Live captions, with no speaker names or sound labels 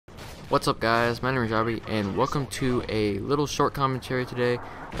What's up, guys? My name is Robbie, and welcome to a little short commentary today.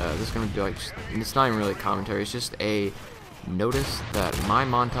 This is going to be like, it's not even really a commentary, it's just a notice that my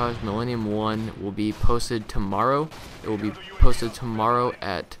montage Millennium 1 will be posted tomorrow. It will be posted tomorrow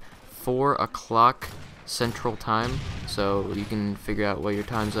at 4 o'clock Central Time, so you can figure out what your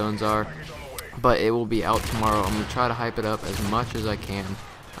time zones are. But it will be out tomorrow. I'm going to try to hype it up as much as I can.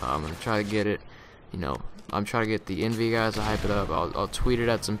 I'm going to try to get it, I'm trying to get the Envy guys to hype it up. I'll tweet it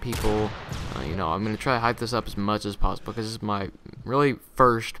at some people. I'm going to try to hype this up as much as possible because this is my really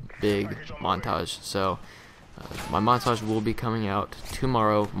first big montage. So my montage will be coming out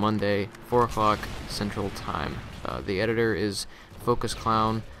tomorrow, Monday, 4 o'clock Central Time. The editor is Focus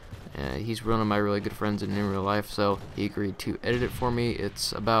Clown. He's one of my really good friends in real life, so he agreed to edit it for me.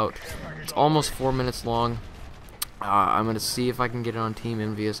 It's almost 4 minutes long. I'm going to see if I can get it on Team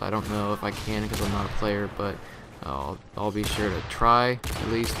Envious. I don't know if I can because I'm not a player, but I'll be sure to try at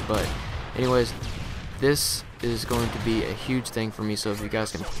least. But anyways, this is going to be a huge thing for me, so if you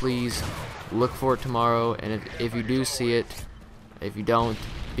guys can please look for it tomorrow, and if you do see it, if you don't,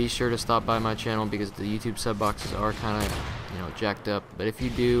 be sure to stop by my channel because the YouTube sub boxes are kind of jacked up. But if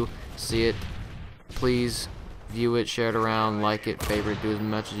you do see it, please view it, share it around, like it, favorite, do as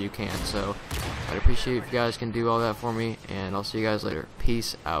much as you can. So I'd appreciate if you guys can do all that for me, and I'll see you guys later.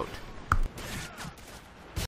 Peace out.